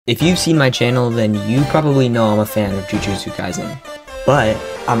If you've seen my channel, then you probably know I'm a fan of Jujutsu Kaisen. But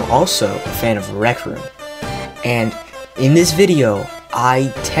I'm also a fan of Rec Room. And in this video,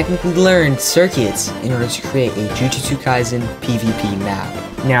 I technically learned circuits in order to create a Jujutsu Kaisen PvP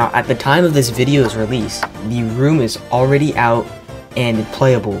map. Now, at the time of this video's release, the room is already out and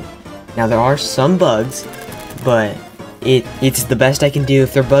playable. Now, there are some bugs, but it's the best I can do.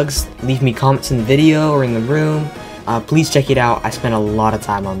 If there are bugs, leave me comments in the video or in the room. Please check it out. I spent a lot of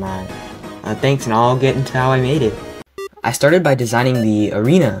time on that. Thanks, and I'll get into how I made it. I started by designing the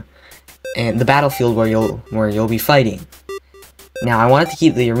arena and the battlefield where you'll be fighting. Now, I wanted to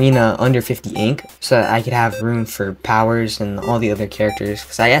keep the arena under 50 ink so that I could have room for powers and all the other characters,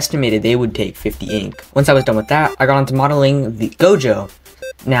 because I estimated they would take 50 ink. Once I was done with that, I got onto modeling the gojo.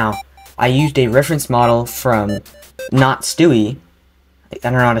 Now, I used a reference model from Not Stewie. I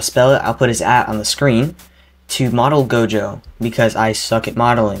don't know how to spell it. I'll put his @ on the screen to model Gojo because I suck at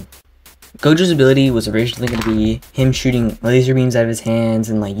modeling. Gojo's ability was originally going to be him shooting laser beams out of his hands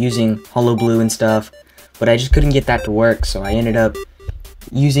and like using hollow blue and stuff, but I just couldn't get that to work, so I ended up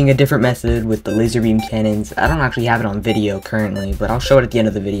using a different method with the laser beam cannons. I don't actually have it on video currently, but I'll show it at the end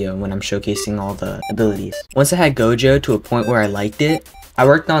of the video when I'm showcasing all the abilities. Once I had Gojo to a point where I liked it, I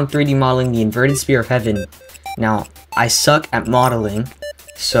worked on 3D modeling the inverted spear of heaven. Now, I suck at modeling,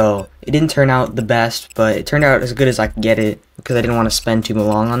 so it didn't turn out the best, but it turned out as good as I could get it because I didn't want to spend too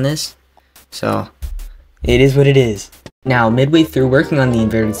long on this. So it is what it is. Now, midway through working on the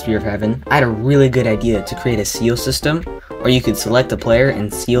inverted sphere of heaven, I had a really good idea to create a seal system where you could select a player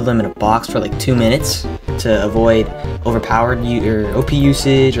and seal them in a box for like 2 minutes to avoid overpowered or OP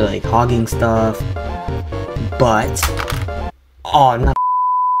usage or like hogging stuff. But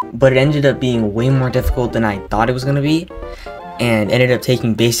it ended up being way more difficult than I thought it was gonna be, and ended up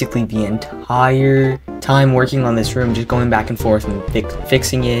taking basically the entire time working on this room, just going back and forth and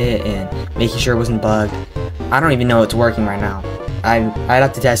fixing it and making sure it wasn't bugged. I don't even know it's working right now. I'd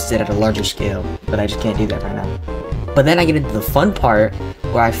have to test it at a larger scale, but I just can't do that right now. But then I get into the fun part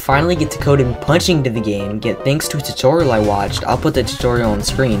where I finally get to code in punching to the game, thanks to a tutorial I watched. I'll put the tutorial on the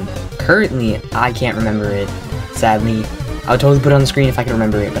screen. Currently, I can't remember it, sadly. I would totally put it on the screen if I could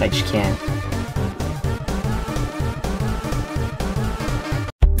remember it, but I just can't.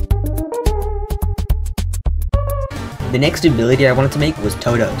 The next ability I wanted to make was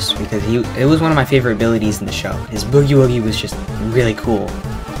Todos, because it was one of my favorite abilities in the show. His Boogie Woogie was just really cool.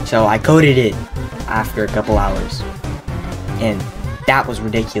 So I coded it after a couple hours. And that was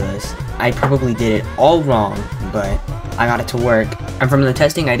ridiculous. I probably did it all wrong, but I got it to work. And from the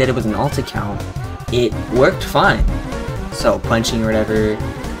testing I did it with an alt account, it worked fine. So punching or whatever,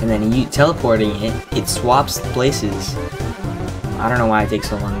 and then you teleporting it swaps places. I don't know why it takes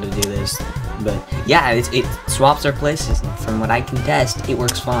so long to do this, but yeah, it swaps our places. From what I can test, it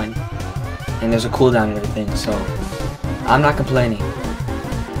works fine. And there's a cooldown and everything, so I'm not complaining.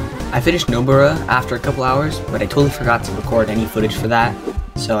 I finished Nobara after a couple hours, but I totally forgot to record any footage for that.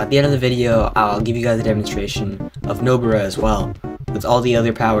 So at the end of the video, I'll give you guys a demonstration of Nobara as well, with all the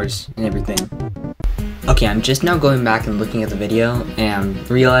other powers and everything. Okay, I'm just now going back and looking at the video, and I'm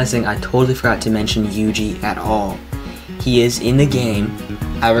realizing I totally forgot to mention Yuji at all. He is in the game.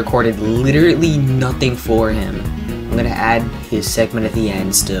 I recorded literally nothing for him. I'm gonna add his segment at the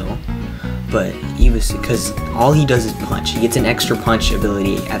end still, but because all he does is punch. He gets an extra punch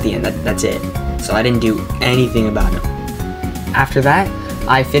ability at the end, that's it. So I didn't do anything about him. After that,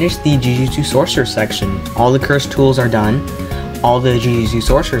 I finished the Jujutsu Sorcerer section. All the cursed tools are done. All the Jujutsu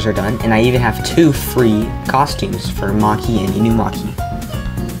Sorcerers are done, and I even have 2 free costumes for Maki and Inumaki.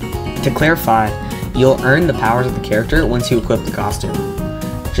 To clarify, you'll earn the powers of the character once you equip the costume.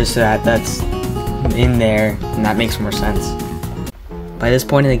 Just so that's in there, and that makes more sense. By this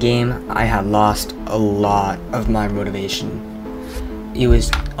point in the game, I had lost a lot of my motivation. It was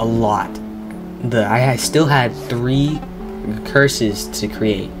a lot. I still had 3 curses to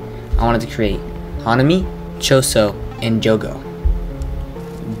create. I wanted to create Hanami, Choso, and Jogo.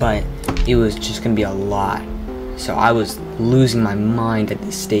 But it was just gonna be a lot, so I was losing my mind at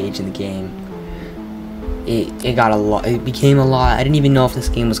this stage in the game. It got a lot. It became a lot. I didn't even know if this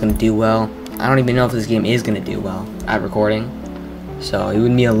game was gonna do well. I don't even know if this game is gonna do well at recording. So it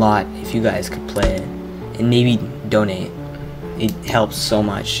would mean a lot if you guys could play it and maybe donate. It helps so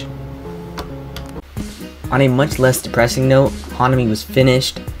much. On a much less depressing note, Hanami was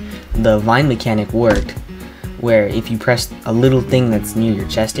finished. The vine mechanic worked, where if you press a little thing that's near your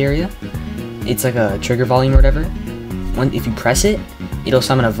chest area, it's like a trigger volume or whatever. If you press it, it'll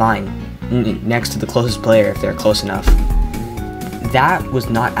summon a vine next to the closest player if they're close enough. That was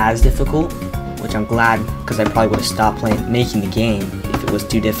not as difficult, which I'm glad, because I probably would have stopped making the game if it it was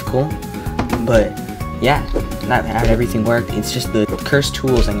too difficult. But yeah, that had everything worked. It's just the cursed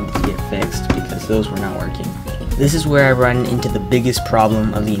tools I need to get fixed because those were not working. This is where I run into the biggest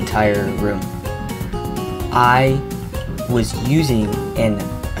problem of the entire room. I was using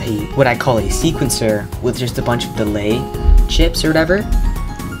what I call a sequencer with just a bunch of delay chips or whatever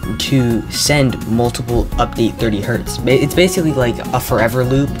to send multiple update 30 hertz. It's basically like a forever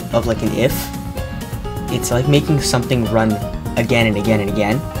loop of like an if. It's like making something run again and again and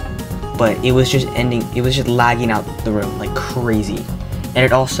again, but it was just lagging out the room like crazy. And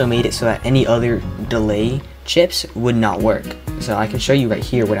it also made it so that any other delay chips would not work. So I can show you right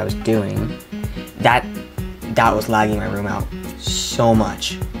here what I was doing. That was lagging my room out so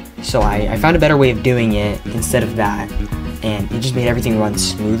much. So I found a better way of doing it instead of that, and it just made everything run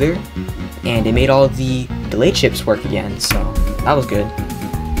smoother, and it made all of the delay chips work again, so that was good.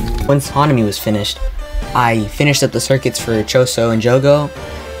 Once Hanami was finished, I finished up the circuits for Choso and Jogo,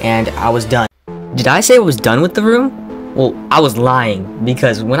 and I was done. Did I say I was done with the room? Well, I was lying,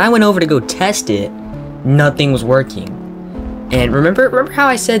 because when I went over to go test it, nothing was working. And remember how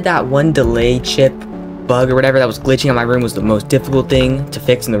I said that one delay chip bug or whatever that was glitching on my room was the most difficult thing to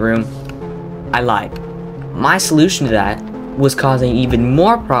fix in the room? I lied. My solution to that was causing even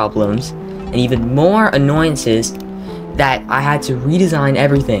more problems and even more annoyances that I had to redesign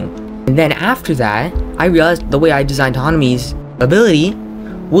everything. And then after that, I realized the way I designed Hanami's ability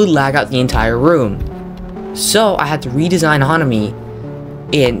would lag out the entire room. So I had to redesign Hanami,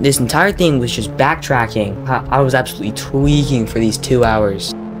 and this entire thing was just backtracking. I was absolutely tweaking for these 2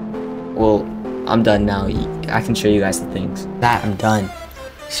 hours. Well, I'm done now. I can show you guys the things. That I'm done.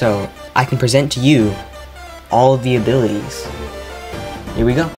 So I can present to you all of the abilities. Here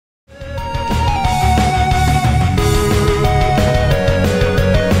we go.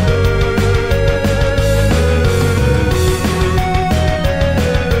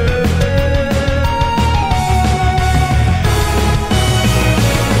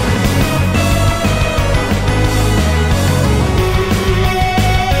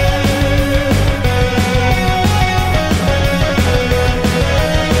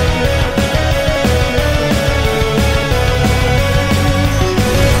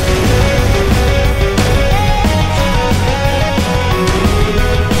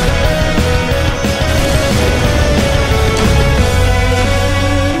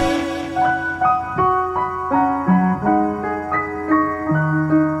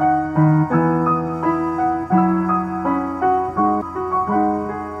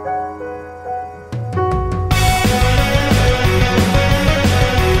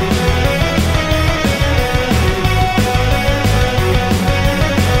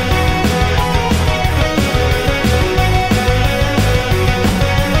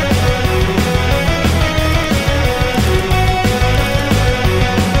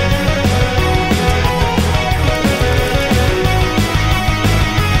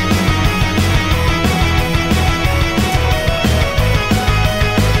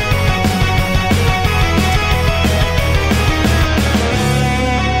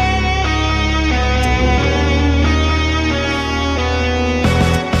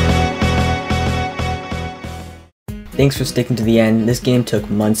 Thanks for sticking to the end. This game took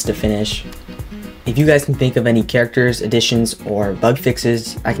months to finish. If you guys can think of any characters, additions, or bug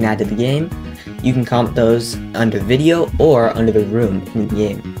fixes I can add to the game, you can comment those under the video or under the room in the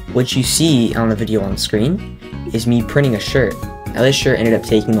game. What you see on the video on screen is me printing a shirt. Now this shirt ended up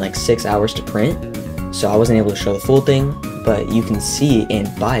taking like 6 hours to print, so I wasn't able to show the full thing, but you can see and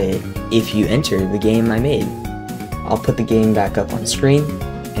buy it if you enter the game I made. I'll put the game back up on screen,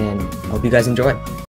 and I hope you guys enjoy.